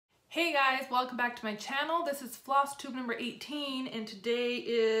Hey guys, welcome back to my channel. This is Flosstube number 18 and today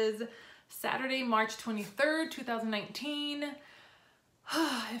is Saturday, March 23rd, 2019.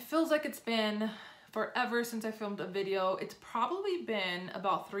 It feels like it's been forever since I filmed a video. It's probably been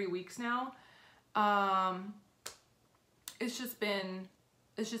about 3 weeks now. It's just been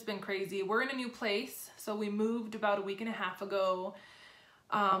crazy. We're in a new place, so we moved about a week and a half ago.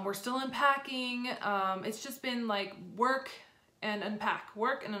 We're still unpacking. It's just been like work and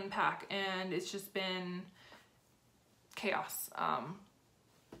unpack, and it's just been chaos.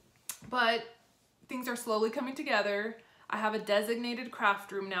 But things are slowly coming together. I have a designated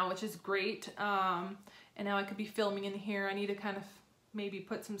craft room now, which is great. And now I could be filming in here. I need to kind of maybe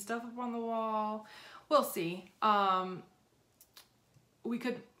put some stuff up on the wall. We'll see. We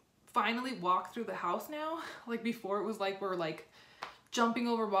could finally walk through the house now. Like before it was like we're like jumping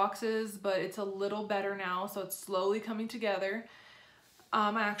over boxes, but it's a little better now, so it's slowly coming together.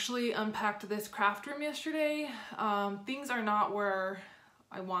 I actually unpacked this craft room yesterday. Things are not where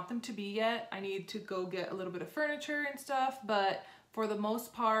I want them to be yet. I need to go get a little bit of furniture and stuff, but for the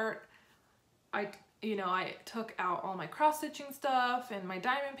most part, I took out all my cross-stitching stuff and my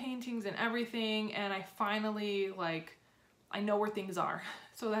diamond paintings and everything, and I finally, like, I know where things are,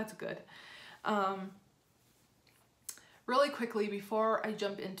 so that's good. Really quickly, before I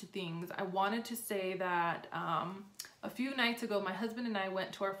jump into things, I wanted to say that a few nights ago, my husband and I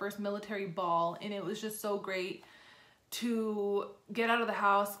went to our first military ball, and it was just so great to get out of the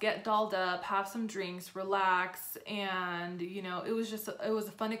house, get dolled up, have some drinks, relax, and it was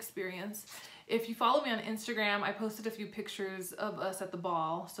a fun experience. If you follow me on Instagram, I posted a few pictures of us at the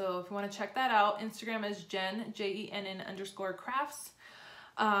ball, so if you want to check that out, Instagram is Jen, JENN_crafts.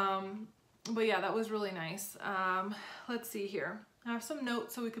 But yeah, that was really nice. Let's see here. I have some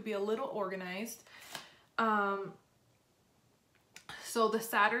notes so we could be a little organized. So the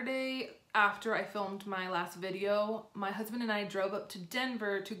Saturday after I filmed my last video, my husband and I drove up to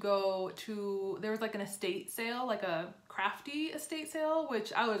Denver to go to, there was like an estate sale, like a crafty estate sale,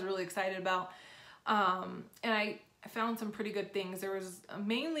 which I was really excited about. And I found some pretty good things. There was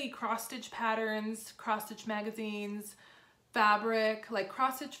mainly cross-stitch patterns, cross-stitch magazines, fabric, like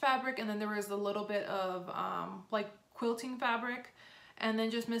cross-stitch fabric, and then there was a little bit of like quilting fabric, and then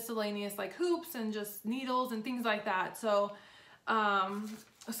just miscellaneous like hoops and just needles and things like that. So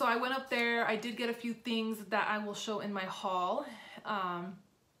so I went up there. I did get a few things that I will show in my haul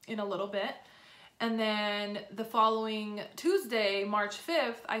in a little bit. And then the following Tuesday, March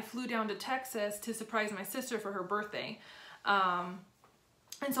 5th, I flew down to Texas to surprise my sister for her birthday.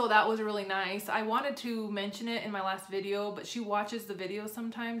 And so that was really nice. I wanted to mention it in my last video, but she watches the videos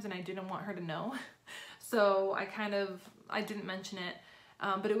sometimes and I didn't want her to know. So I didn't mention it,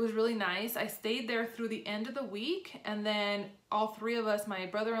 but it was really nice. I stayed there through the end of the week, and then all three of us, my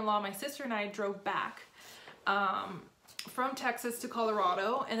brother-in-law, my sister, and I drove back from Texas to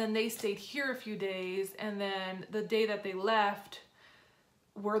Colorado, and then they stayed here a few days, and then the day that they left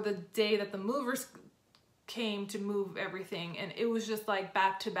were the day that the movers came to move everything, and it was just like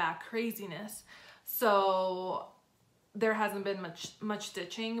back-to-back craziness. So there hasn't been much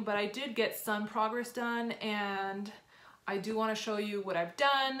stitching, but I did get some progress done, and I do want to show you what I've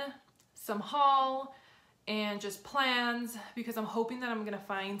done, some haul, and just plans, because I'm hoping that I'm gonna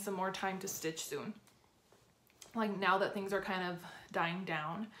find some more time to stitch soon, like now that things are kind of dying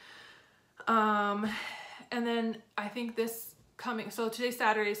down. And then I think so today's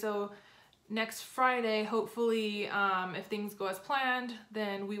Saturday, so next Friday, hopefully, if things go as planned,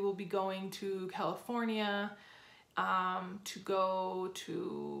 then we will be going to California to go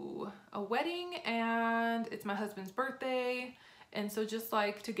to a wedding, and it's my husband's birthday, and so just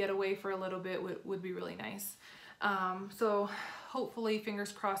like to get away for a little bit would be really nice. So hopefully,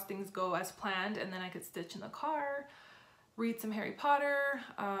 fingers crossed, things go as planned, and then I could stitch in the car, read some Harry Potter.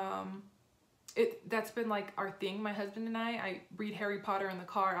 That's been like our thing, my husband and I read Harry Potter in the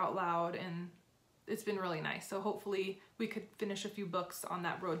car out loud, and it's been really nice. So hopefully we could finish a few books on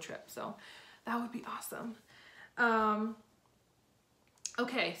that road trip. So that would be awesome.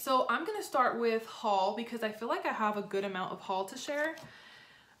 Okay, so I'm gonna start with haul because I feel like I have a good amount of haul to share.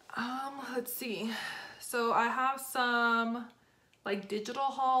 Let's see. So I have some like digital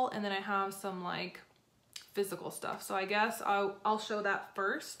haul, and then I have some like physical stuff. So I guess I'll show that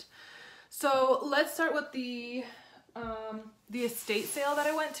first. So let's start with the estate sale that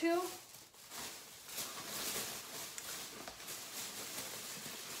I went to.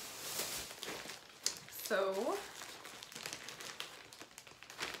 So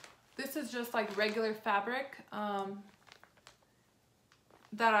this is just like regular fabric.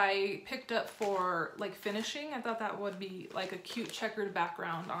 that I picked up for like finishing. I thought that would be like a cute checkered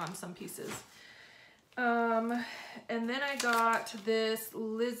background on some pieces. And then I got this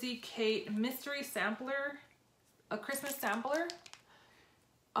Lizzie Kate mystery sampler, a Christmas sampler.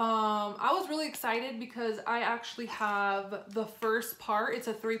 I was really excited because I actually have the first part. It's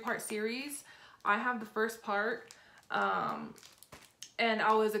a 3-part series. I have the first part, and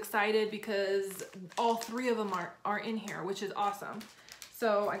I was excited because all 3 of them are in here, which is awesome.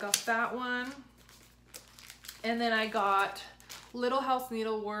 So I got that one, and then I got Little House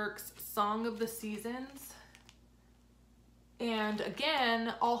Needleworks Song of the Seasons, and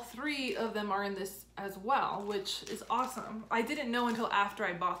again, all 3 of them are in this as well, which is awesome. I didn't know until after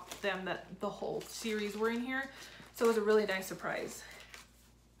I bought them that the whole series were in here, so it was a really nice surprise.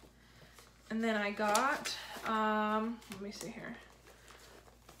 And then I got, let me see here.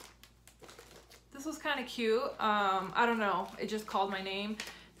 This was kind of cute. I don't know, it just called my name.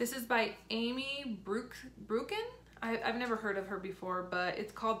 This is by Amy Brucken. I've never heard of her before, but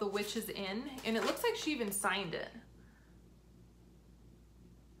it's called The Witch's Inn, and it looks like she even signed it.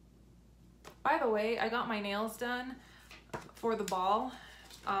 By the way, I got my nails done for the ball,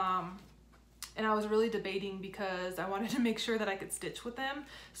 and I was really debating because I wanted to make sure that I could stitch with them.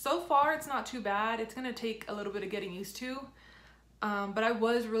 So far, it's not too bad. It's gonna take a little bit of getting used to, but I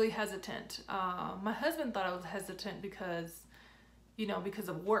was really hesitant. My husband thought I was hesitant because, you know, because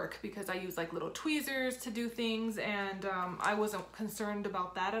of work, because I use like little tweezers to do things, and I wasn't concerned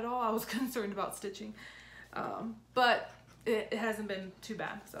about that at all. I was concerned about stitching, but it hasn't been too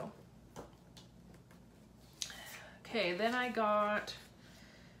bad, so. Okay, then I got,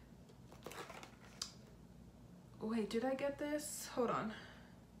 wait, did I get this? Hold on.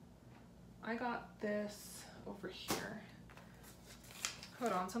 I got this over here.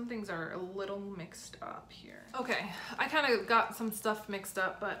 Hold on, some things are a little mixed up here. Okay, I kind of got some stuff mixed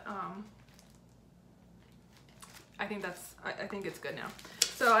up, but I think it's good now.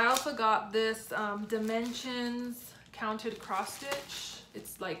 So I also got this Dimensions Counted Cross Stitch.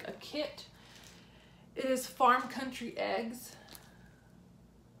 It's like a kit. It is Farm Country Eggs.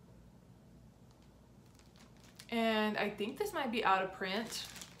 And I think this might be out of print.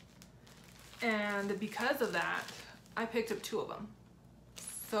 And because of that, I picked up 2 of them.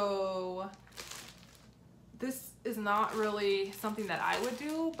 So this is not really something that I would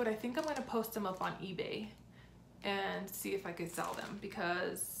do, but I think I'm gonna post them up on eBay and see if I could sell them,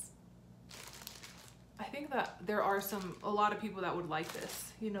 because I think that there are a lot of people that would like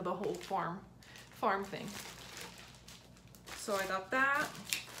this, you know, the whole farm thing. So I got that.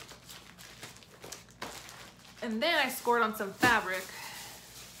 And then I scored on some fabric.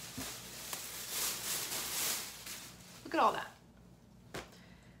 Look at all that.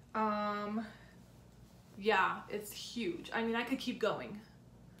 Yeah, it's huge. I mean, I could keep going.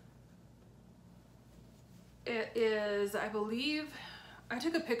 It is, I believe, I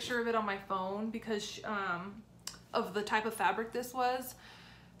took a picture of it on my phone because of the type of fabric this was.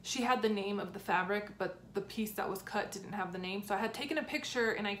 She had the name of the fabric, but the piece that was cut didn't have the name. So I had taken a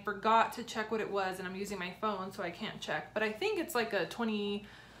picture and I forgot to check what it was, and I'm using my phone so I can't check. But I think it's like a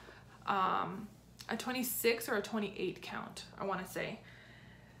 26 or a 28 count, I want to say.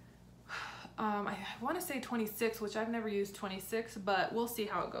 I want to say 26, which I've never used 26, but we'll see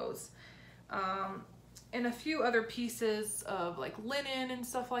how it goes. And a few other pieces of like linen and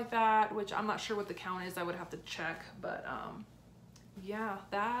stuff like that, which I'm not sure what the count is. I would have to check, but yeah,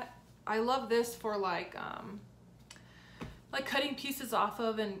 that I love this for like cutting pieces off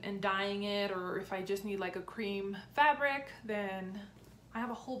of and dyeing it, or if I just need like a cream fabric, then I have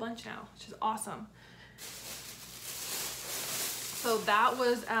a whole bunch now, which is awesome. So that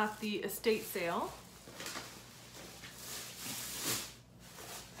was at the estate sale.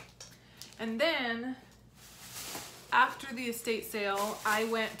 And then after the estate sale, I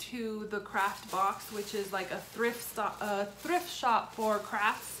went to the Craft Box, which is like a thrift shop for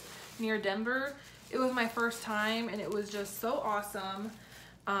crafts near Denver. It was my first time and it was just so awesome.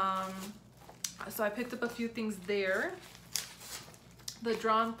 So I picked up a few things there. The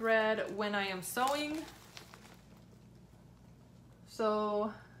drawn thread When I Am Sewing.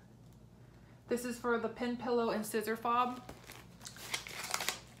 So this is for the pin pillow and scissor fob.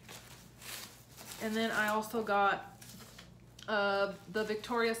 And then I also got the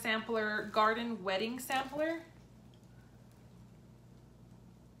Victoria Sampler Garden Wedding Sampler.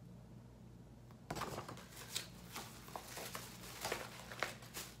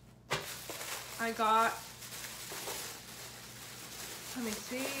 I got, let me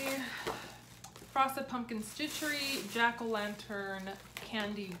see, Frosted Pumpkin Stitchery Jack-o'-lantern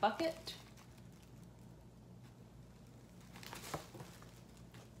Candy Bucket.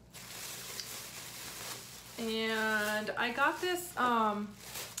 And I got this,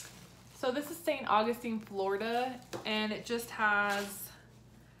 so this is St. Augustine, Florida, and it just has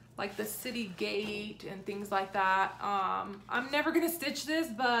like the city gate and things like that. I'm never gonna stitch this,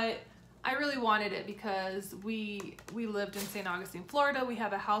 but I really wanted it because we lived in St. Augustine, Florida. We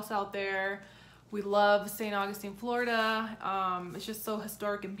have a house out there. We love St. Augustine, Florida. It's just so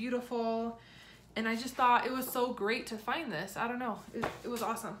historic and beautiful. And I just thought it was so great to find this. I don't know, it was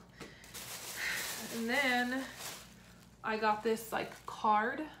awesome. And then I got this like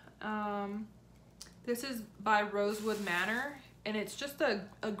card. This is by Rosewood Manor, and it's just a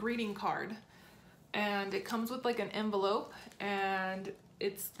greeting card. And it comes with like an envelope, and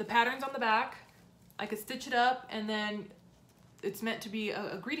it's the pattern's on the back. I could stitch it up, and then it's meant to be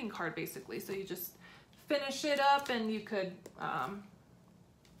a greeting card basically. So you just finish it up, and you could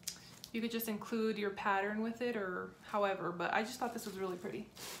just include your pattern with it or however, but I just thought this was really pretty.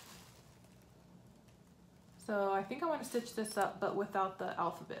 So I think I want to stitch this up, but without the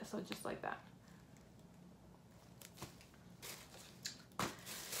alphabet, so just like that.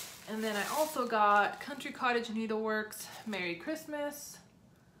 And then I also got Country Cottage Needleworks Merry Christmas.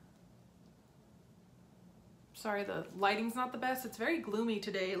 Sorry, the lighting's not the best. It's very gloomy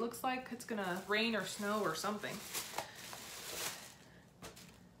today. It looks like it's gonna rain or snow or something.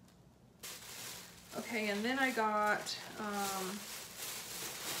 Okay, and then I got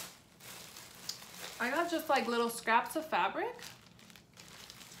just like little scraps of fabric.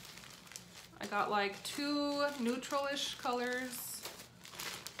 I got like 2 neutral-ish colors.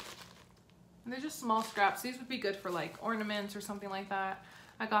 And they're just small scraps. These would be good for like ornaments or something like that.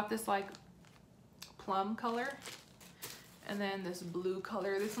 I got this like plum color, and then this blue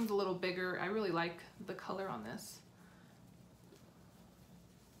color. This one's a little bigger. I really like the color on this.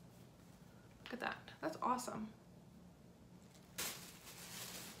 Look at that. That's awesome.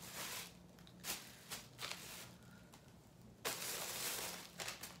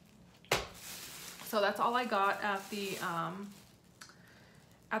 So that's all I got at the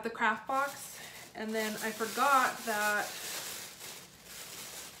craft box. And then I forgot that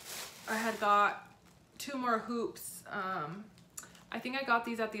I had got 2 more hoops. I think I got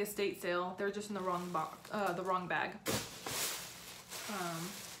these at the estate sale. They're just in the wrong box, the wrong bag.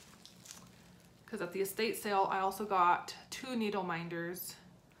 Because at the estate sale, I also got 2 needle minders.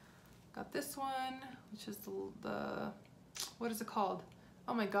 Got this one, which is the what is it called?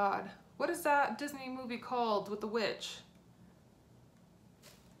 Oh my God. What is that Disney movie called with the witch?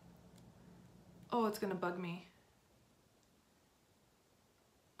 Oh, it's gonna bug me.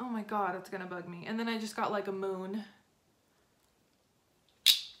 Oh my God, it's gonna bug me. And then I just got like a moon.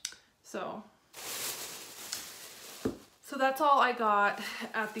 So that's all I got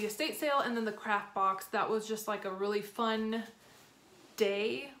at the estate sale. And then the craft box, that was just like a really fun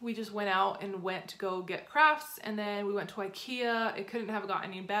day. We just went out and went to go get crafts, and then we went to IKEA. It couldn't have gotten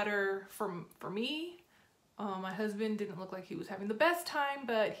any better for me. My husband didn't look like he was having the best time,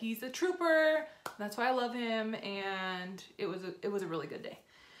 but he's a trooper. That's why I love him, and it was a really good day.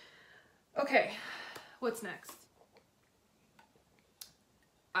 Okay, what's next?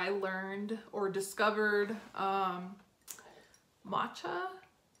 I learned or discovered matcha.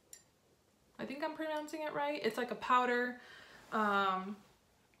 I think I'm pronouncing it right. It's like a powder.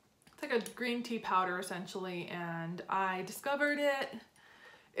 It's like a green tea powder essentially, and I discovered it.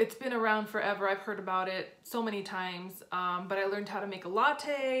 It's been around forever. I've heard about it so many times, but I learned how to make a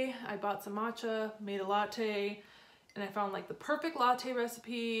latte. I bought some matcha, made a latte, and I found like the perfect latte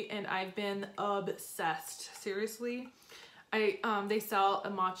recipe, and I've been obsessed. Seriously. They sell a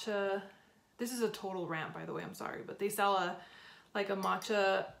matcha. This is a total rant, by the way, I'm sorry, but they sell like a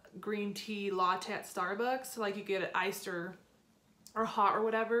matcha green tea latte at Starbucks. Like you get it iced or hot or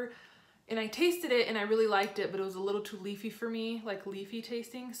whatever. And I tasted it and I really liked it, but it was a little too leafy for me, like leafy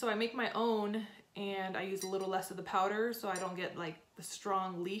tasting. So I make my own, and I use a little less of the powder so I don't get like the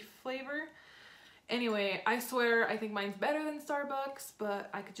strong leaf flavor. Anyway, I swear I think mine's better than Starbucks, but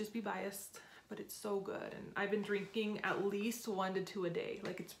I could just be biased. But it's so good, and I've been drinking at least 1 to 2 a day.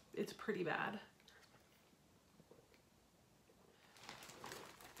 Like it's pretty bad.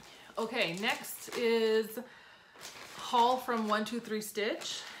 Okay, next is haul from 123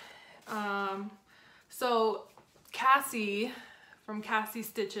 Stitch. So Cassie from Cassie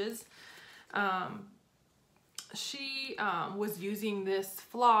Stitches, she was using this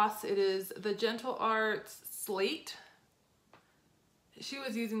floss. It is the Gentle Arts Slate. She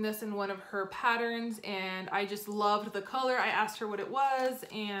was using this in one of her patterns, and I just loved the color. I asked her what it was,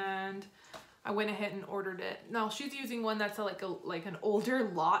 and I went ahead and ordered it. Now she's using one that's like an older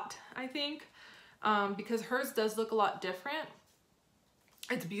lot, I think, because hers does look a lot different.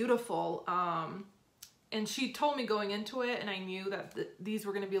 It's beautiful. and she told me going into it, and I knew that these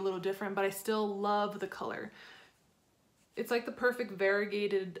were going to be a little different, but I still love the color. It's like the perfect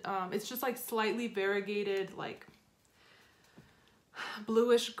variegated, it's just like slightly variegated, like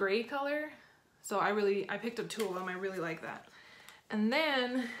bluish gray color. So I picked up 2 of them. I really like that. And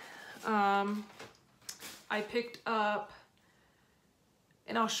then I picked up,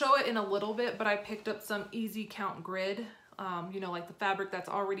 and I'll show it in a little bit, but I picked up some easy count grid, you know, like the fabric that's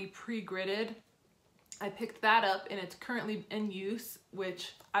already pre-gridded. I picked that up, and it's currently in use,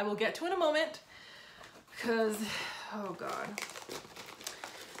 which I will get to in a moment, because, oh God.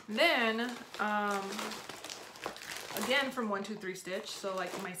 Then, again from 123 Stitch, so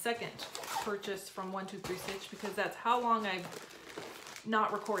like my second purchase from 123 Stitch, because that's how long I've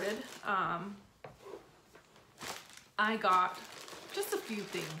not recorded. I got just a few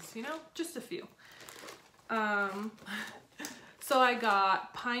things, you know, just a few. So I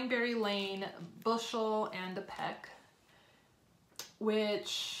got Pineberry Lane bushel and a peck,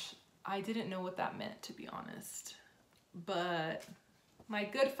 which I didn't know what that meant, to be honest, but my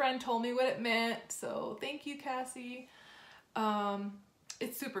good friend told me what it meant, so thank you, Cassie.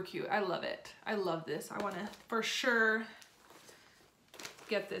 It's super cute. I love it. I love this. I want to for sure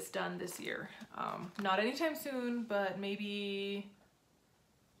get this done this year. Not anytime soon, but maybe,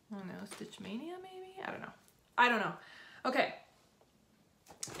 I don't know, Stitch Mania maybe? I don't know. I don't know. Okay.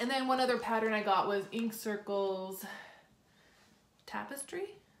 And then one other pattern I got was Ink Circles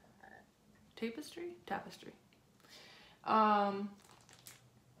Tapestry.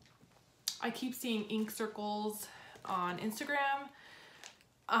 I keep seeing Ink Circles on Instagram.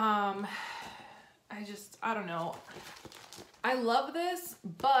 I don't know. I love this,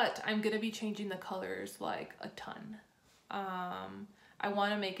 but I'm gonna be changing the colors like a ton. I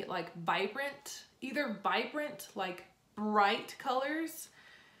want to make it like vibrant, either vibrant, like bright colors,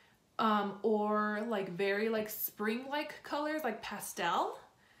 or like very like spring-like colors, like pastel.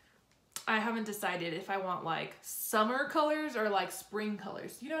 I haven't decided if I want like summer colors or like spring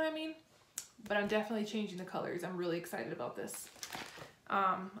colors. You know what I mean? But I'm definitely changing the colors. I'm really excited about this.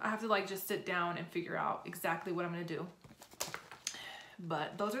 I have to like just sit down and figure out exactly what I'm gonna do.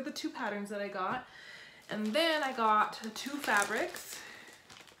 But those are the 2 patterns that I got. And then I got 2 fabrics.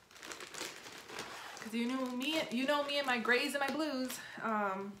 Cause you know me and my grays and my blues.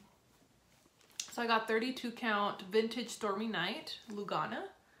 So I got 32 count Vintage Stormy Night, Lugana.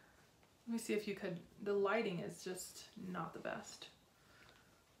 Let me see if you could, the lighting is just not the best.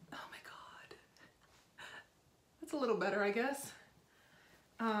 Oh my God. That's a little better, I guess.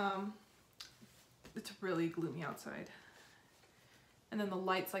 It's really gloomy outside. And then the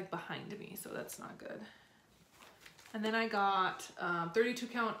light's like behind me, so that's not good. And then I got 32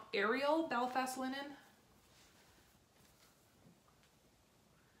 count Ariel Belfast linen.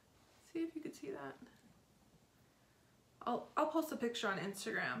 See if you could see that. I'll post a picture on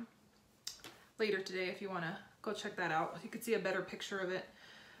Instagram later today if you want to go check that out. You could see a better picture of it.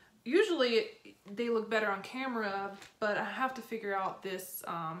 Usually they look better on camera, but I have to figure out this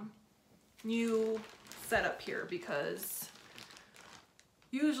new setup here, because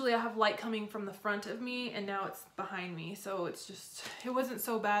usually I have light coming from the front of me and now it's behind me. So it's just, it wasn't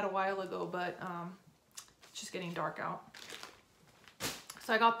so bad a while ago, but it's just getting dark out.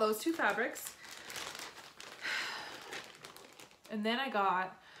 So I got those 2 fabrics. And then I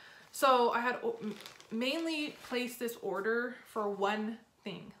got, so I had mainly placed this order for one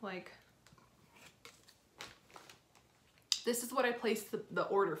thing. Like, this is what I placed the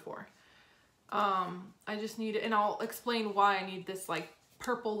order for. I just need it, and I'll explain why I need this like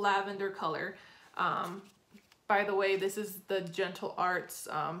purple lavender color. By the way, this is the Gentle Arts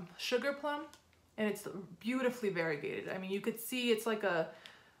Sugar Plum, and it's beautifully variegated. I mean, you could see it's like a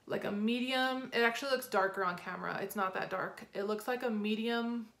medium. It actually looks darker on camera. It's not that dark. It looks like a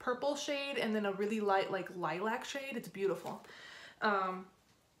medium purple shade and then a really light like lilac shade. It's beautiful.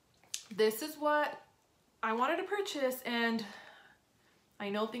 This is what I wanted to purchase, and I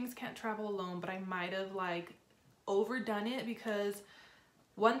know things can't travel alone, but I might have like overdone it, because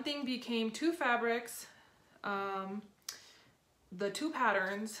one thing became 2 fabrics, the 2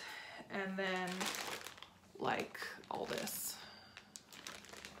 patterns, and then like all this.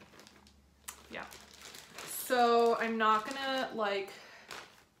 Yeah. So I'm not gonna like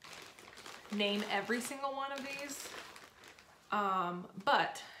name every single one of these,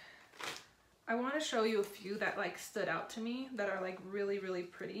 but I want to show you a few that like stood out to me that are like really, really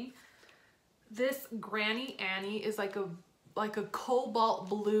pretty. This Granny Annie is like a cobalt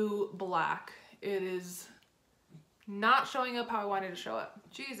blue black. It is not showing up how I wanted to show up.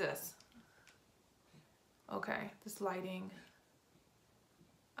 Jesus. Okay, this lighting.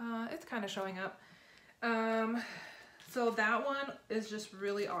 It's kind of showing up. So that one is just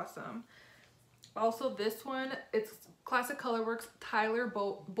really awesome. Also this one, it's Classic Colorworks Tyler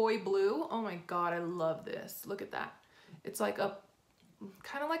Boy Blue. Oh my god, I love this. Look at that. It's like a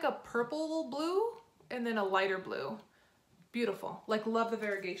kind of like a purple blue and then a lighter blue. Beautiful. Like, love the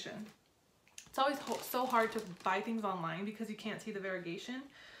variegation. It's always so hard to buy things online because you can't see the variegation.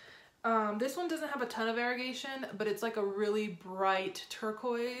 This one doesn't have a ton of variegation, but it's like a really bright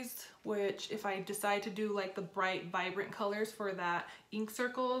turquoise, which if I decide to do like the bright, vibrant colors for that ink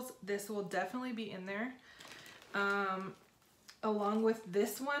circles, this will definitely be in there. Along with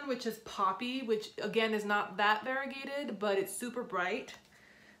this one, which is Poppy, which again is not that variegated, but it's super bright.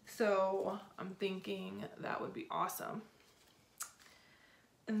 So I'm thinking that would be awesome.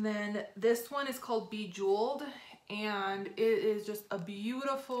 And then this one is called Bejeweled, and it is just a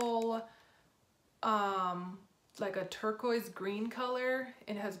beautiful, like a turquoise green color.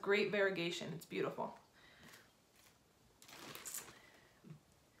 It has great variegation. It's beautiful.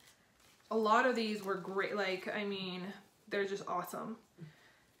 A lot of these were great. Like, I mean, they're just awesome.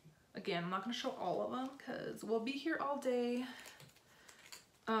 Again, I'm not going to show all of them because we'll be here all day.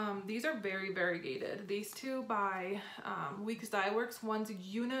 These are very variegated. These two by Weeks Dye Works. One's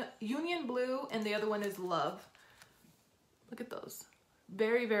Union Blue and the other one is Love. Look at those.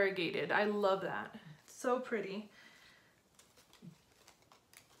 Very variegated. I love that. It's so pretty.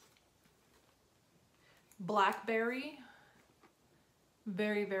 Blackberry.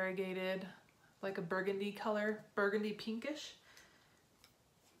 Very variegated. Like a burgundy color. Burgundy pinkish.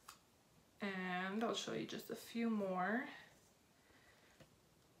 And I'll show you just a few more.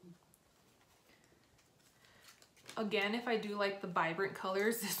 Again, if I do like the vibrant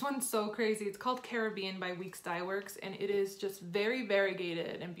colors, this one's so crazy. It's called Caribbean by Weeks Dye Works, and it is just very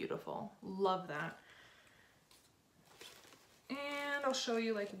variegated and beautiful. Love that. And I'll show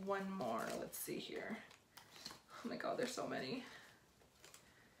you like one more. Let's see here. Oh my god, there's so many.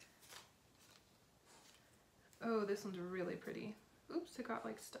 Oh, this one's really pretty. Oops, it got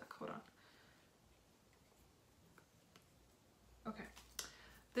like stuck. Hold on. Okay.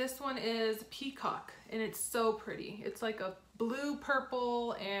 This one is Peacock, and it's so pretty. It's like a blue,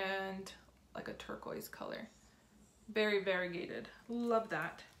 purple, and like a turquoise color. Very variegated. Love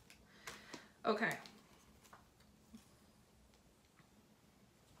that. Okay.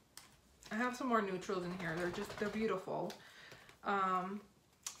 I have some more neutrals in here. They're beautiful.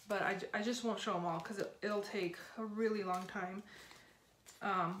 But I just won't show them all because it'll take a really long time.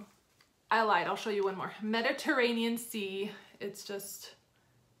 I lied. I'll show you one more. Mediterranean Sea. It's just...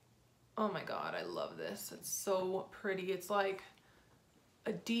 oh my god, I love this. It's so pretty. It's like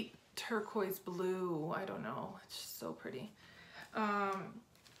a deep turquoise blue. I don't know. It's just so pretty.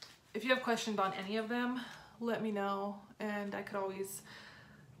 If you have questions on any of them, let me know, and I could always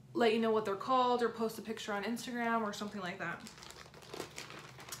let you know what they're called or post a picture on Instagram or something like that.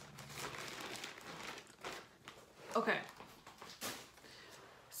 Okay.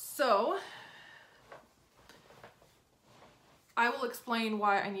 So I will explain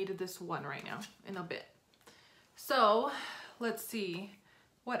why I needed this one right now in a bit. So let's see,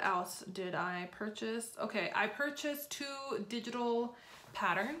 what else did I purchase? Okay, I purchased 2 digital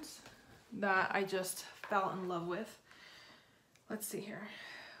patterns that I just fell in love with. Let's see here.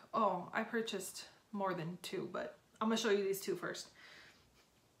 Oh, I purchased more than 2, but I'm gonna show you these 2 first.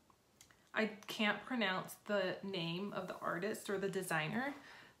 I can't pronounce the name of the artist or the designer,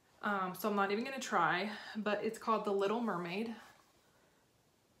 so I'm not even gonna try, but it's called The Little Mermaid.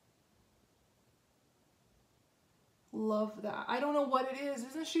 Love that. I don't know what it is.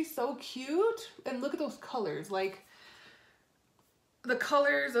 Isn't she so cute? And look at those colors. Like, the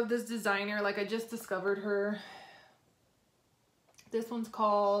colors of this designer, like I just discovered her. This one's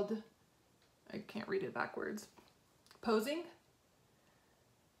called, I can't read it backwards, Posing.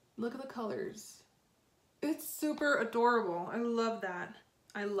 Look at the colors. It's super adorable. I love that.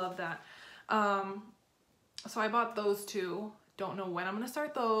 I love that. So I bought those 2. Don't know when I'm gonna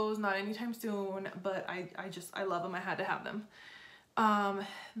start those, not anytime soon, but I love them. I had to have them.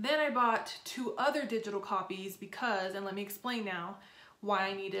 Then I bought 2 other digital copies because, and let me explain now why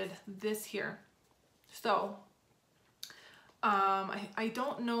I needed this here. So I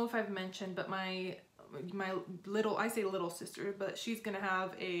don't know if I've mentioned, but my little, I say little sister, but she's gonna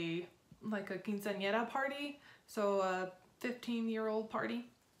have like a quinceañera party, so a 15-year-old party,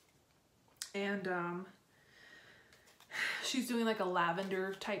 and she's doing like a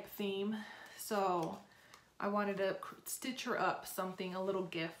lavender type theme, so I wanted to stitch her up something, a little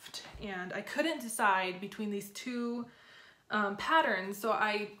gift, and I couldn't decide between these 2 patterns, so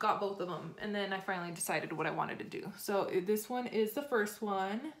I got both of them, and then I finally decided what I wanted to do. So this one is the first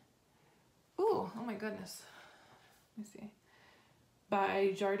one. Ooh, oh my goodness. Let me see.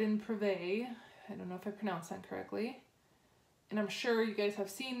 By Jardin Privé. I don't know if I pronounced that correctly. And I'm sure you guys have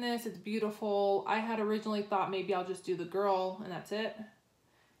seen this. It's beautiful. I had originally thought maybe I'll just do the girl and that's it.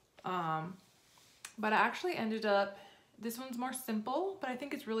 But I actually ended up, this one's more simple, but I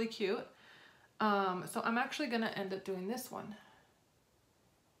think it's really cute. So I'm actually gonna end up doing this one.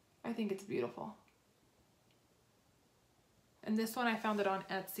 I think it's beautiful. And this one I found it on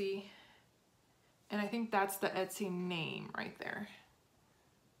Etsy. And I think that's the Etsy name right there.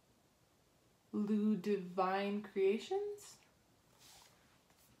 Ludivine Creations.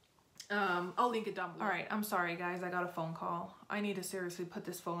 I'll link it down below. All right, I'm sorry guys, I got a phone call. I need to seriously put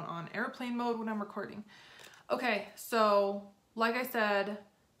this phone on airplane mode when I'm recording. Okay, so like I said,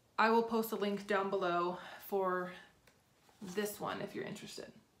 I will post a link down below for this one if you're interested.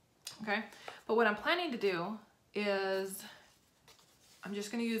 Okay, but what I'm planning to do is I'm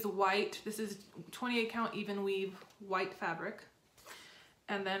just gonna use white. This is 28 count even weave white fabric.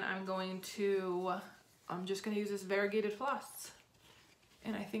 And then I'm just gonna use this variegated floss.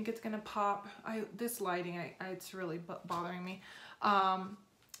 And I think it's gonna pop. This lighting, it's really bothering me.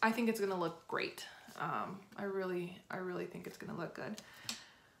 I think it's gonna look great. I really think it's gonna look good.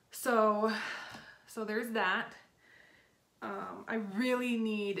 So there's that. I really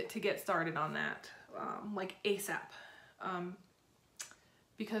need to get started on that, like ASAP.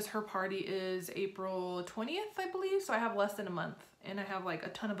 Because her party is April 20th, I believe. So I have less than a month and I have like a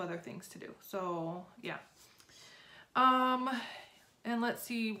ton of other things to do. So yeah. And let's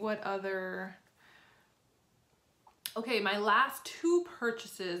see what other, okay, my last two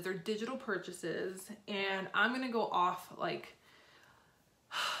purchases, they're digital purchases, and I'm gonna go off like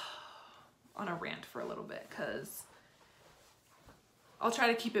on a rant for a little bit because I'll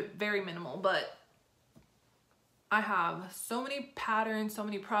try to keep it very minimal, but I have so many patterns, so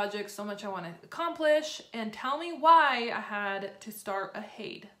many projects, so much I want to accomplish, and tell me why I had to start a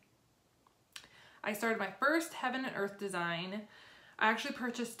HAID. I started my first Heaven and Earth design. I actually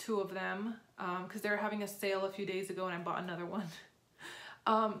purchased two of them because they were having a sale a few days ago and I bought another one.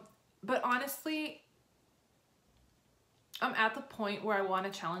 But honestly, I'm at the point where I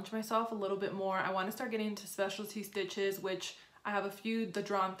want to challenge myself a little bit more. I want to start getting into specialty stitches, which I have a few, the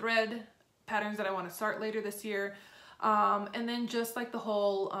drawn thread patterns that I want to start later this year. And then just like the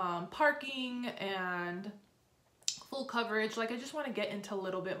whole parking and full coverage, like I just want to get into a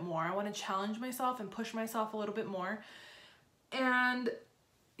little bit more. I want to challenge myself and push myself a little bit more. And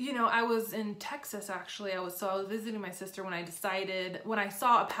you know, I was in Texas actually. I was visiting my sister when I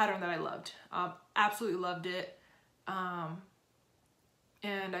saw a pattern that I loved. Absolutely loved it. And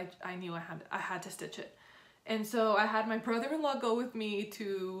I knew I had to stitch it. And so I had my brother-in-law go with me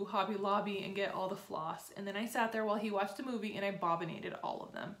to Hobby Lobby and get all the floss. And then I sat there while he watched the movie and I bobbinated all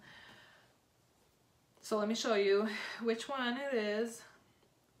of them. So let me show you which one it is.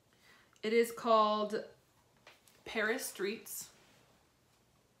 It is called Paris Streets.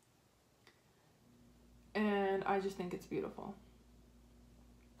 And I just think it's beautiful.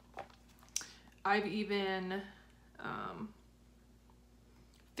 I've even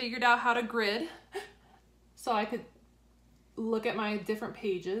figured out how to grid so I could look at my different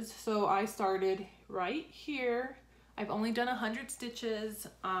pages. So I started right here. I've only done 100 stitches.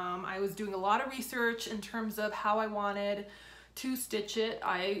 I was doing a lot of research in terms of how I wanted to stitch it.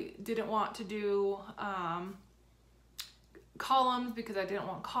 I didn't want to do columns because I didn't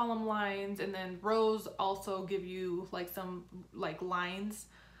want column lines, and then rows also give you like some like lines.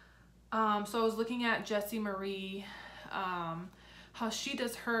 So I was looking at Jessie Marie, how she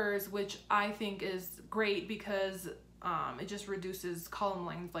does hers, which I think is great because it just reduces column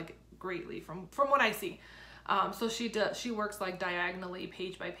lines like greatly from what I see. So she works like diagonally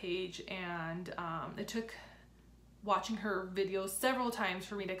page by page, and it took watching her videos several times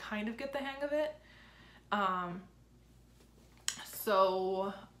for me to kind of get the hang of it.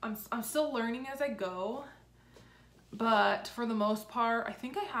 So I'm still learning as I go, but for the most part, I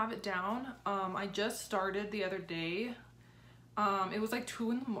think I have it down. I just started the other day. It was like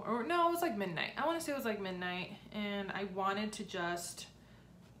 2 in the morning, or no, it was like midnight. I want to say it was like midnight, and I wanted to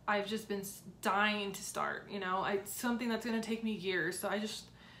I've just been dying to start, you know. It's something that's going to take me years. So if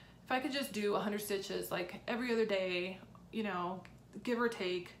I could just do 100 stitches like every other day, you know, give or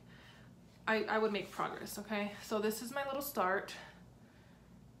take, I would make progress. Okay, so this is my little start.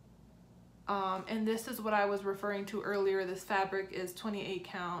 And this is what I was referring to earlier. This fabric is 28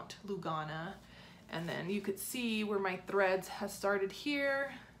 count Lugana. And then you could see where my threads have started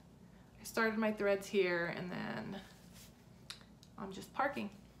here. I started my threads here, and then I'm just parking.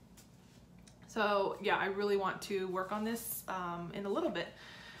 So yeah, I really want to work on this in a little bit.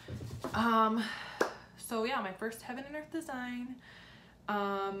 So yeah, my first Heaven and Earth design.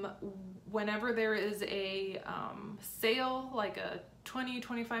 Whenever there is a sale, like a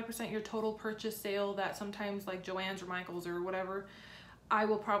 20-25% your total purchase sale, that sometimes like Joann's or Michael's or whatever, I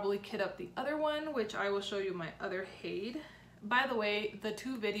will probably kit up the other one, which I will show you my other Haid. By the way, the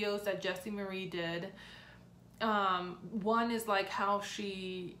two videos that Jessie Marie did, one is like how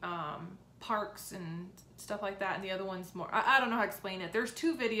she parks and stuff like that, and the other one's more, I don't know how to explain it. There's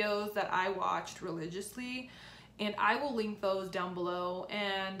two videos that I watched religiously, and I will link those down below.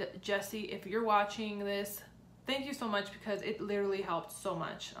 And Jessie, if you're watching this, thank you so much, because it literally helped so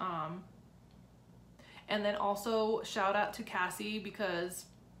much. And then also shout out to Cassie, because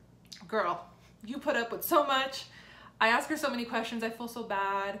girl, you put up with so much. I ask her so many questions. I feel so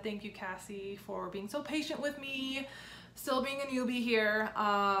bad. Thank you, Cassie, for being so patient with me, still being a newbie here.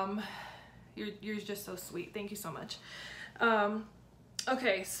 You're just so sweet. Thank you so much.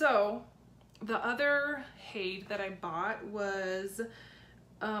 Okay, so the other Haid that I bought was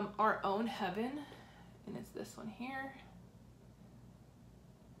Our Own Heaven, and it's this one here.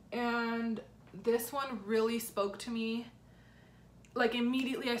 And this one really spoke to me. Like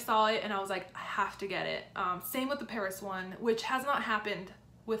immediately I saw it and I was like, I have to get it. Same with the Paris one, which has not happened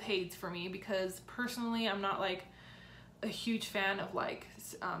with Haids for me, because personally I'm not like a huge fan of like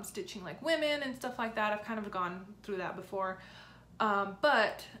stitching like women and stuff like that. I've kind of gone through that before.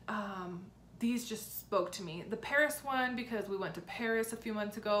 But these just spoke to me. The Paris one, because we went to Paris a few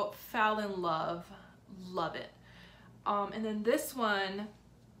months ago, fell in love, love it. And then this one,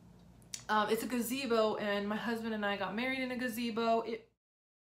 it's a gazebo, and my husband and I got married in a gazebo.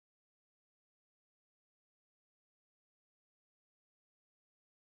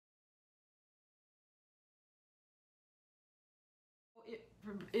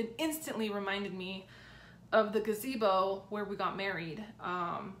 It instantly reminded me of the gazebo where we got married.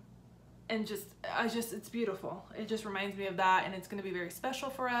 And it's beautiful. It just reminds me of that, and it's gonna be very special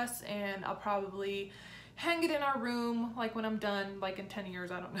for us, and I'll probably hang it in our room like when I'm done, like in 10 years,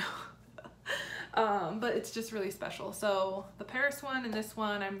 I don't know. But it's just really special. So the Paris one and this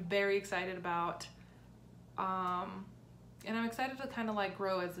one I'm very excited about. And I'm excited to kind of like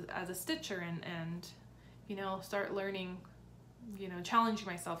grow as a stitcher and you know, start learning, you know, challenging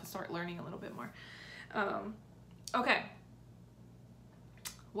myself and start learning a little bit more. Okay,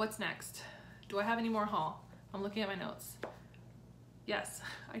 what's next? Do I have any more haul? I'm looking at my notes. Yes,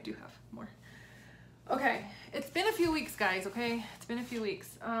 I do have more. Okay, it's been a few weeks, guys, okay? It's been a few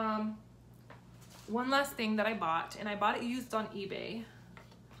weeks. One last thing that I bought, and I bought it used on eBay,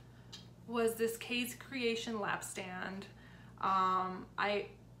 was this Cassie Creation lap stand.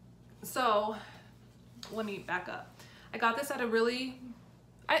 So let me back up. I got this at a really,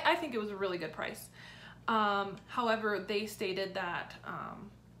 I think it was a really good price. However, they stated that,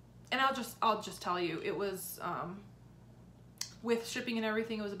 and I'll just tell you, it was, with shipping and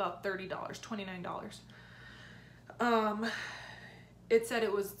everything, it was about $30, $29. It said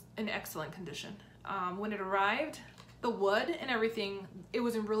it was in excellent condition. When it arrived, the wood and everything, it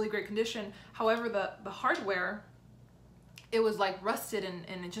was in really great condition. However, the hardware, it was like rusted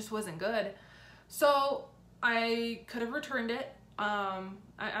and it just wasn't good. So I could have returned it.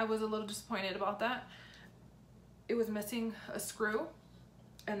 I was a little disappointed about that. It was missing a screw,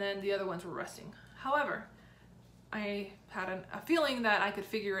 and then the other ones were rusting. However, I had a feeling that I could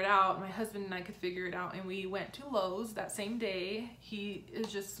figure it out. My husband and I could figure it out, and we went to Lowe's that same day. He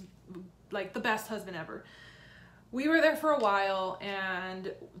is just like the best husband ever. We were there for a while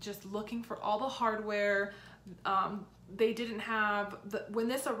and just looking for all the hardware. They didn't have, when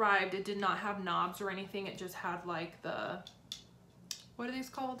this arrived, it did not have knobs or anything. It just had like the, what are these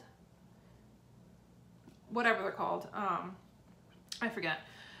called? Whatever they're called. I forget.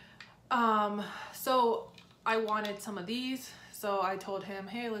 So I wanted some of these. So I told him,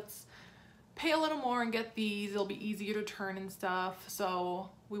 hey, let's pay a little more and get these. It'll be easier to turn and stuff. So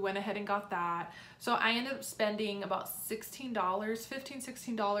we went ahead and got that. So I ended up spending about $16,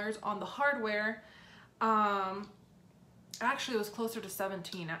 $15-16 on the hardware. Actually, it was closer to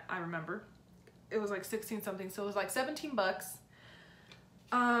 17, I remember. It was like 16 something, so it was like 17 bucks.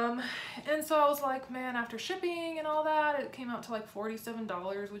 And so I was like, man, after shipping and all that, it came out to like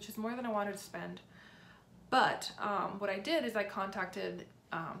 $47, which is more than I wanted to spend. But what I did is I contacted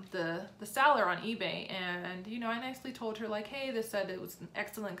the seller on eBay, and you know, I nicely told her like, hey, this said it was in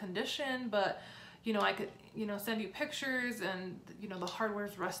excellent condition, but you know, I could, you know, send you pictures, and you know, the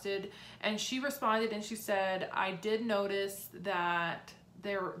hardware's rusted. And she responded and she said, I did notice that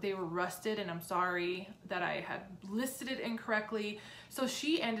they were rusted, and I'm sorry that I had listed it incorrectly. So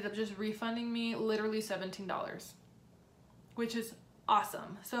she ended up just refunding me literally $17, which is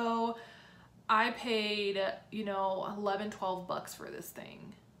awesome. So I paid, you know, 11, 12 bucks for this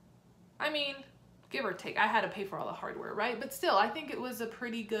thing. I mean, give or take. I had to pay for all the hardware, right? But still, I think it was a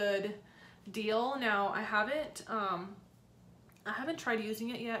pretty good deal. Now, I haven't tried using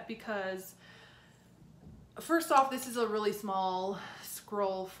it yet because first off, this is a really small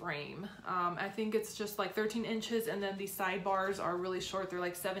scroll frame. I think it's just like 13 inches, and then these sidebars are really short. They're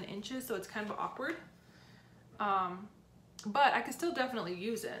like 7 inches, so it's kind of awkward. But I could still definitely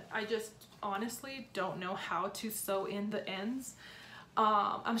use it. I just honestly don't know how to sew in the ends.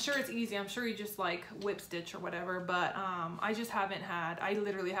 I'm sure it's easy. I'm sure you just like whip stitch or whatever, but I just haven't had, I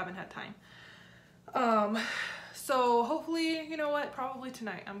literally haven't had time. So hopefully, you know what, probably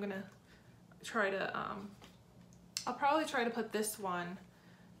tonight I'm gonna try to, I'll probably try to put this one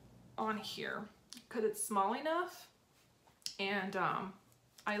on here because it's small enough, and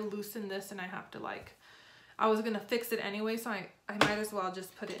I loosen this and I have to like, I was gonna fix it anyway, so I might as well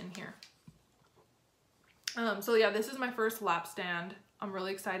just put it in here. So yeah, this is my first lap stand. I'm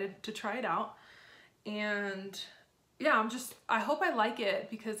really excited to try it out, and yeah, I hope I like it,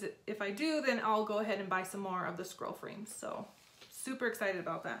 because if I do, then I'll go ahead and buy some more of the scroll frames. So super excited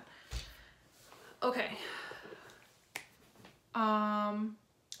about that. Okay.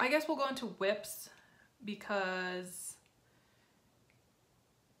 I guess we'll go into whips because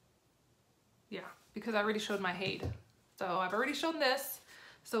I already showed my Haid. So I've already shown this.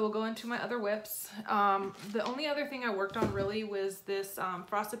 So we'll go into my other whips. The only other thing I worked on really was this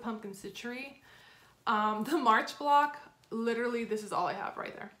Frosted Pumpkin Stitchery. The March block, literally this is all I have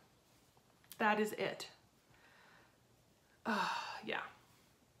right there. That is it. Yeah.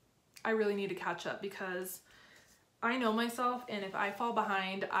 I really need to catch up because I know myself, and if I fall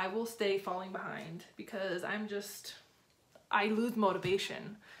behind, I will stay falling behind because I lose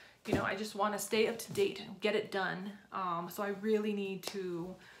motivation. You know, I just want to stay up to date and get it done. So I really need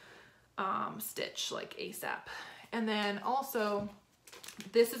to stitch like ASAP. And then also,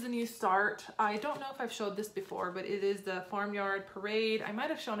 this is a new start. I don't know if I've showed this before, but it is the Farmyard Parade. I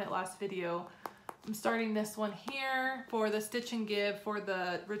might have shown it last video. I'm starting this one here for the Stitch and Give for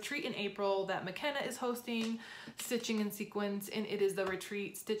the retreat in April that McKenna is hosting, Stitching in Sequence, and it is the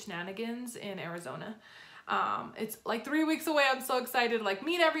retreat Stitch Nanigans in Arizona. It's like 3 weeks away. I'm so excited, like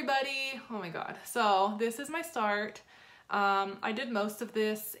meet everybody. Oh my God. So this is my start. I did most of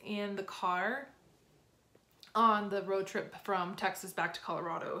this in the car on the road trip from Texas back to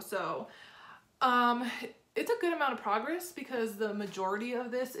Colorado. So, it's a good amount of progress because the majority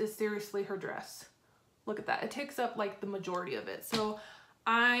of this is seriously her dress. Look at that. It takes up like the majority of it. So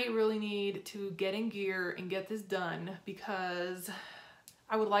I really need to get in gear and get this done because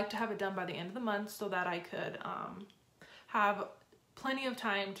I would like to have it done by the end of the month so that I could have plenty of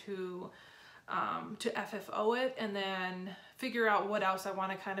time to FFO it and then figure out what else I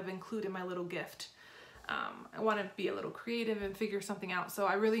want to kind of include in my little gift. I want to be a little creative and figure something out, so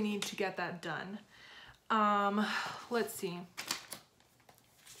I really need to get that done. Let's see.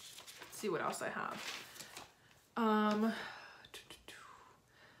 Let's see what else I have.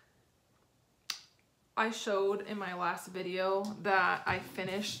 I showed in my last video that I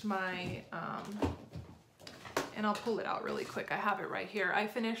finished my, and I'll pull it out really quick. I have it right here. I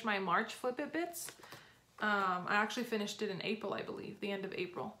finished my March Flip It Bits. I actually finished it in April, I believe, the end of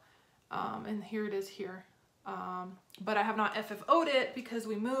April. And here it is here. But I have not FFO'd it because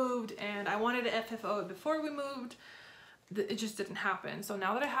we moved and I wanted to FFO it before we moved. It just didn't happen. So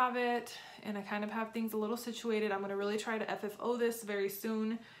now that I have it and I kind of have things a little situated, I'm going to really try to FFO this very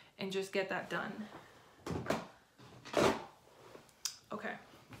soon and just get that done. Okay.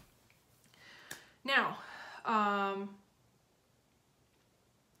 Now, I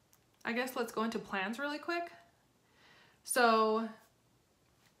guess let's go into plans really quick. So,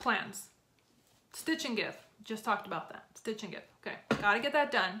 plans. Stitch and Give. Just talked about that. Stitch and Give. Okay, gotta get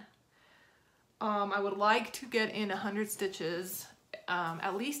that done. I would like to get in 100 stitches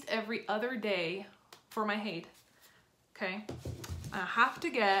at least every other day for my Haid. Okay, I have to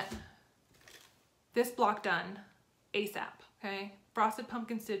get this block done ASAP. Okay, Frosted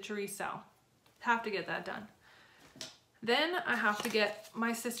Pumpkin Stitchery Sal. Have to get that done. Then I have to get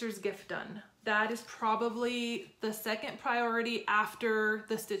my sister's gift done. That is probably the second priority after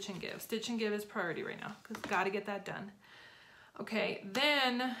the Stitch and Give. Stitch and Give is priority right now because got to get that done. Okay,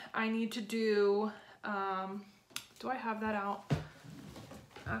 then I need to do, do I have that out?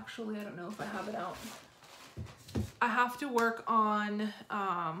 Actually, I don't know if I have it out. I have to work on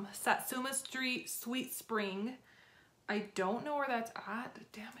Satsuma Street Sweet Spring. I don't know where that's at.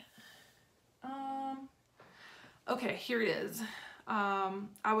 Damn it. Okay, here it is.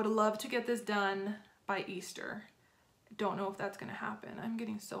 I would love to get this done by Easter. Don't know if that's gonna happen. I'm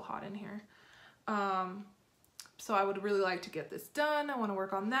getting so hot in here. So I would really like to get this done. I want to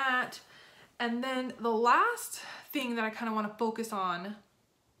work on that. And then the last thing that I kind of want to focus on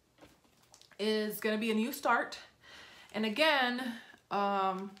is going to be a new start. And again,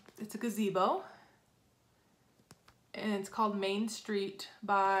 it's a gazebo. And it's called Main Street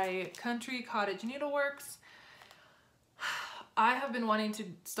by Country Cottage Needleworks. I have been wanting to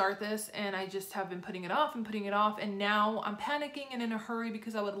start this and I just have been putting it off and putting it off, and now I'm panicking and in a hurry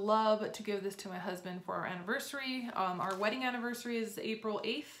because I would love to give this to my husband for our anniversary. Our wedding anniversary is April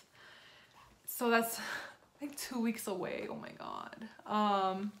 8th. So that's like 2 weeks away. Oh my God.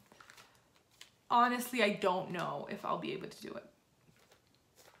 Honestly, I don't know if I'll be able to do it.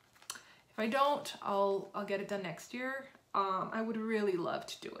 If I don't, I'll get it done next year. I would really love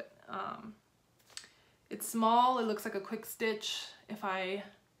to do it. It's small, it looks like a quick stitch. If I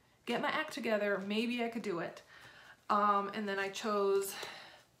get my act together, maybe I could do it. And then I chose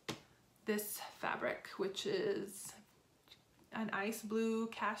this fabric, which is an ice blue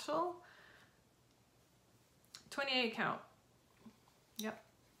casual, 28 count. Yep,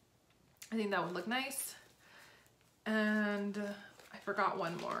 I think that would look nice. And I forgot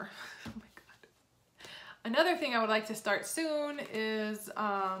one more. Oh my God. Another thing I would like to start soon is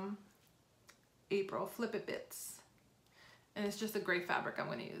April Flip It Bits, and it's just a gray fabric I'm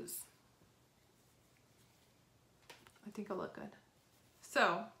going to use. I think it'll look good.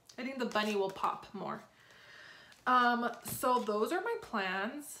 So I think the bunny will pop more. So those are my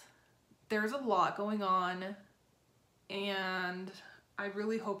plans. There's a lot going on and I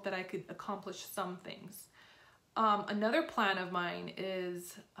really hope that I could accomplish some things. Another plan of mine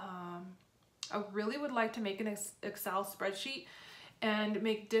is I really would like to make an Excel spreadsheet and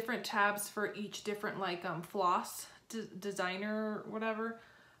make different tabs for each different like floss designer, whatever.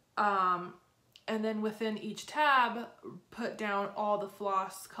 And then within each tab, put down all the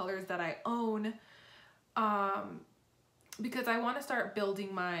floss colors that I own. Because I want to start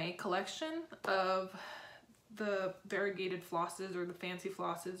building my collection of the variegated flosses or the fancy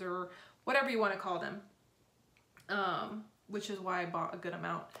flosses or whatever you want to call them. Which is why I bought a good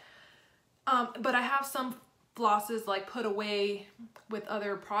amount. But I have some flosses like put away with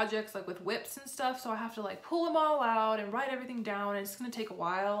other projects, like with whips and stuff, so I have to like pull them all out and write everything down, and it's gonna take a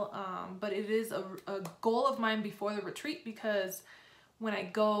while, but it is a goal of mine before the retreat, because when I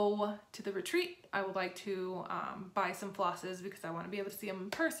go to the retreat I would like to buy some flosses because I want to be able to see them in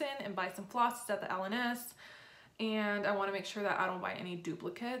person and buy some flosses at the LNS, and I want to make sure that I don't buy any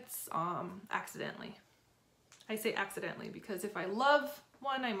duplicates accidentally. I say accidentally because if I love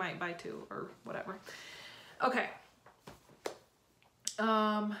one I might buy two or whatever. Okay,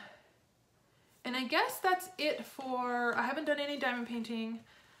 and I guess that's it for, I haven't done any diamond painting.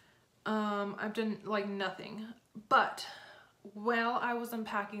 I've done like nothing, but while I was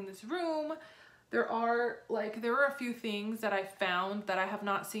unpacking this room, there are a few things that I found that I have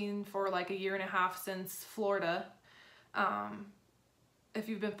not seen for like a year and a half since Florida. If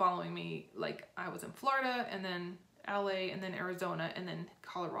you've been following me, like I was in Florida and then LA and then Arizona and then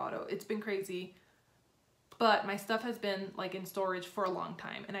Colorado. It's been crazy. But my stuff has been like in storage for a long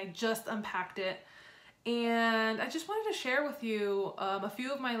time and I just unpacked it, and I just wanted to share with you a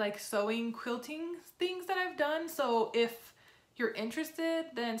few of my like sewing quilting things that I've done. So if you're interested,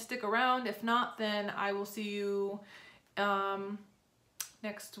 then stick around. If not, then I will see you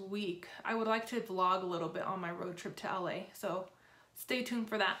next week. I would like to vlog a little bit on my road trip to LA, so stay tuned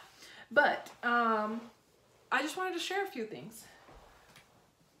for that. But I just wanted to share a few things.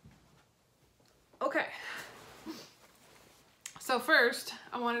 Okay. So first,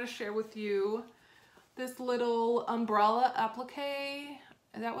 I wanted to share with you this little umbrella applique.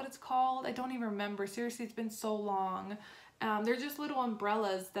 Is that what it's called? I don't even remember. Seriously, it's been so long. They're just little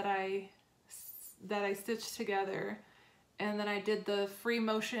umbrellas that I stitched together, and then I did the free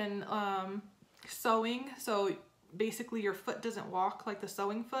motion sewing. So basically, your foot doesn't walk like the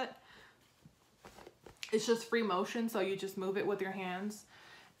sewing foot. It's just free motion, so you just move it with your hands,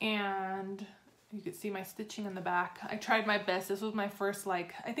 and you can see my stitching in the back. I tried my best. This was my first,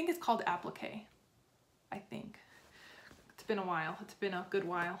 like, I think it's called applique. I think. It's been a while. It's been a good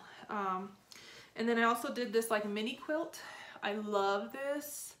while. And then I also did this like mini quilt. I love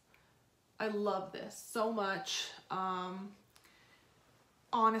this. I love this so much.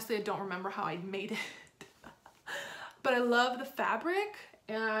 Honestly, I don't remember how I made it. But I love the fabric,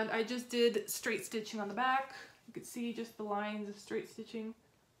 and I just did straight stitching on the back. You could see just the lines of straight stitching.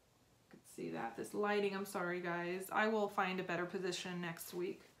 See that, this lighting, I'm sorry guys. I will find a better position next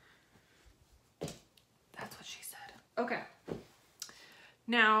week. That's what she said. Okay,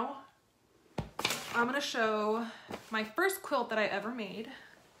 now I'm gonna show my first quilt that I ever made.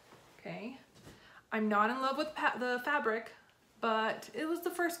 Okay, I'm not in love with the fabric, but it was the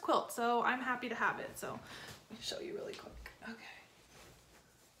first quilt, so I'm happy to have it. So let me show you really quick. Okay,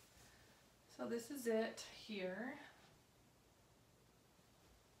 so this is it here.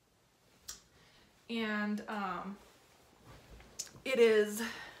 And it is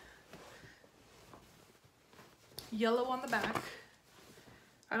yellow on the back.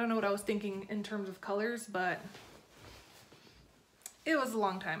 I don't know what I was thinking in terms of colors, but it was a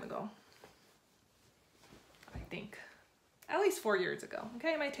long time ago. I think at least 4 years ago.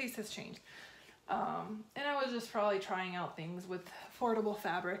 Okay, my taste has changed. And I was just probably trying out things with affordable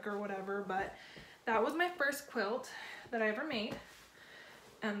fabric or whatever, but that was my first quilt that I ever made.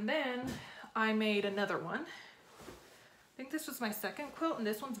 And then I made another one. I think this was my second quilt, and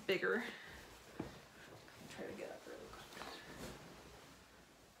this one's bigger. Try to get up really quick.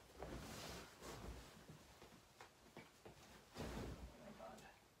 Oh my God.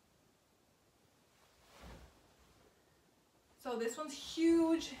 So this one's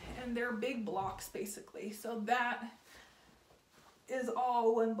huge, and they're big blocks basically. So that is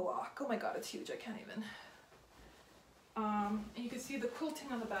all one block. Oh my God, it's huge. I can't even. And you can see the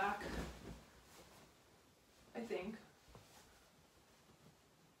quilting on the back, I think.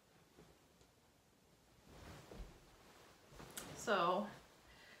 So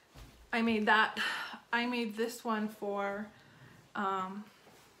I made that. I made this one for, I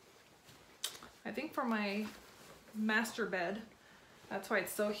think for my master bed. That's why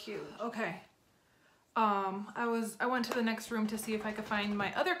it's so huge. Okay. I went to the next room to see if I could find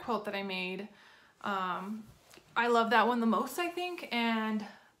my other quilt that I made. I love that one the most, I think, and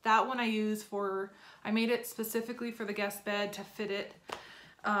that one I made it specifically for the guest bed to fit it,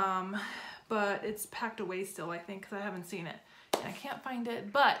 but it's packed away still, I think, because I haven't seen it, and I can't find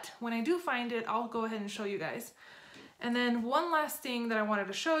it, but when I do find it, I'll go ahead and show you guys. And then one last thing that I wanted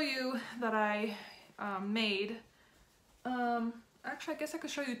to show you that I made, actually I guess I could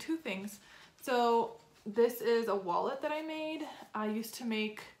show you two things. So this is a wallet that I made. I used to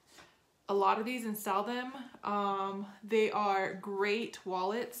make a lot of these and sell them. They are great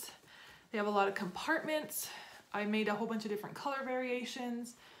wallets. They have a lot of compartments. I made a whole bunch of different color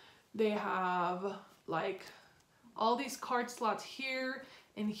variations. They have like all these card slots here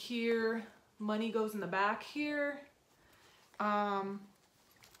and here. Money goes in the back here. Then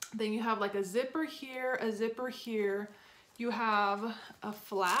you have like a zipper here, a zipper here. You have a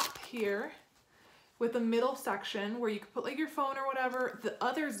flap here with a middle section where you can put like your phone or whatever, the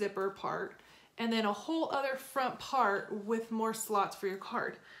other zipper part, and then a whole other front part with more slots for your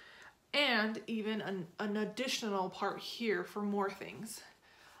card. And even an additional part here for more things.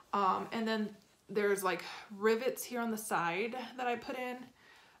 And then there's like rivets here on the side that I put in,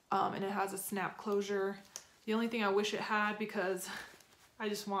 and it has a snap closure. The only thing I wish it had, because I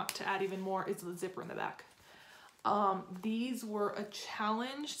just want to add even more, is the zipper in the back. These were a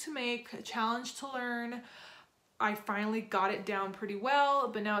challenge to make, a challenge to learn. I finally got it down pretty well,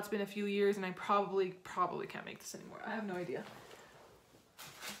 but now it's been a few years and I probably can't make this anymore. I have no idea.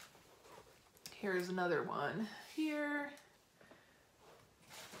 Here's another one here.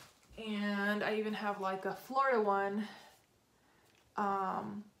 And I even have like a Florida one.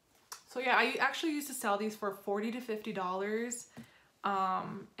 So yeah, I actually used to sell these for $40 to $50.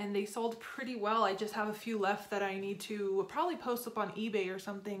 And they sold pretty well. I just have a few left that I need to probably post up on eBay or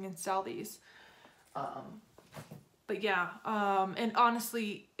something and sell these. But yeah, and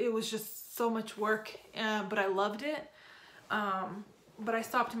honestly, it was just so much work, but I loved it. But I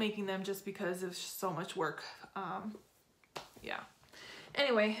stopped making them just because it was just so much work. Yeah.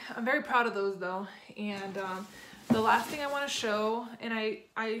 Anyway, I'm very proud of those though. And the last thing I want to show, and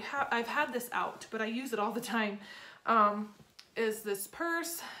I've had this out, but I use it all the time, is this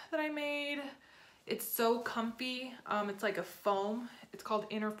purse that I made. It's so comfy. It's like a foam. It's called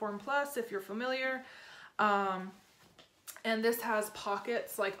Interform Plus, if you're familiar. And this has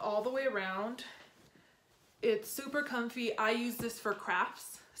pockets like all the way around. It's super comfy. I use this for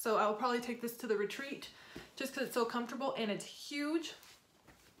crafts, so I'll probably take this to the retreat just because it's so comfortable, and it's huge.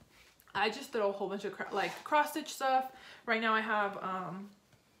 I just throw a whole bunch of like cross stitch stuff. Right now I have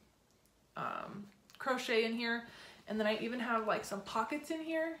crochet in here, and then I even have like some pockets in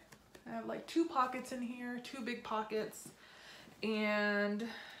here. I have like 2 pockets in here, 2 big pockets, and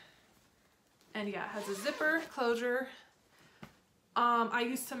yeah, it has a zipper closure. I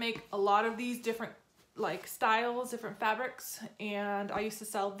used to make a lot of these different like styles, different fabrics, and I used to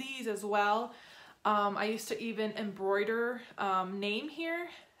sell these as well. I used to even embroider name here,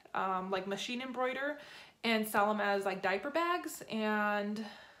 like machine embroider, and sell them as like diaper bags. And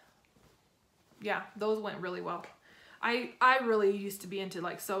yeah, those went really well. I really used to be into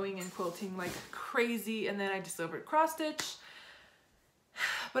like sewing and quilting like crazy, and then I discovered cross stitch.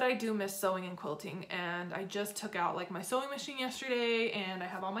 But I do miss sewing and quilting, and I just took out like my sewing machine yesterday, and I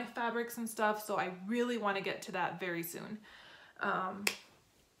have all my fabrics and stuff, so I really want to get to that very soon. And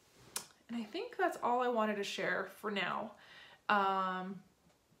I think that's all I wanted to share for now.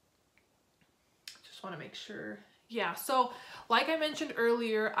 Just want to make sure. Yeah, so like I mentioned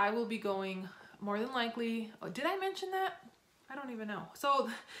earlier, I will be going more than likely. Oh, did I mention that? I don't even know. So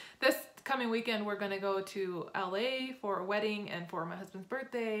this coming weekend, we're going to go to LA for a wedding and for my husband's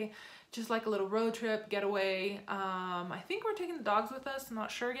birthday. Just like a little road trip, getaway. I think we're taking the dogs with us. I'm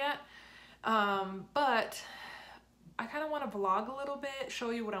not sure yet. But I kind of want to vlog a little bit, show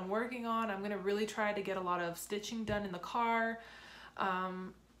you what I'm working on. I'm going to really try to get a lot of stitching done in the car.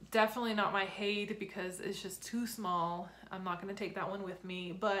 Definitely not my Haid because it's just too small. I'm not going to take that one with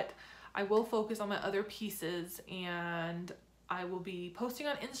me, but I will focus on my other pieces, and I will be posting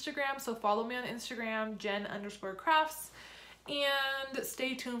on Instagram, so follow me on Instagram, jen_crafts, and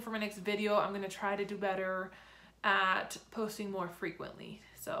stay tuned for my next video. I'm going to try to do better at posting more frequently.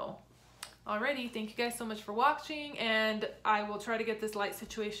 So, alrighty, thank you guys so much for watching, and I will try to get this light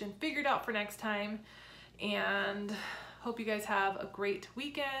situation figured out for next time, and hope you guys have a great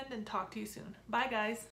weekend, and talk to you soon. Bye, guys.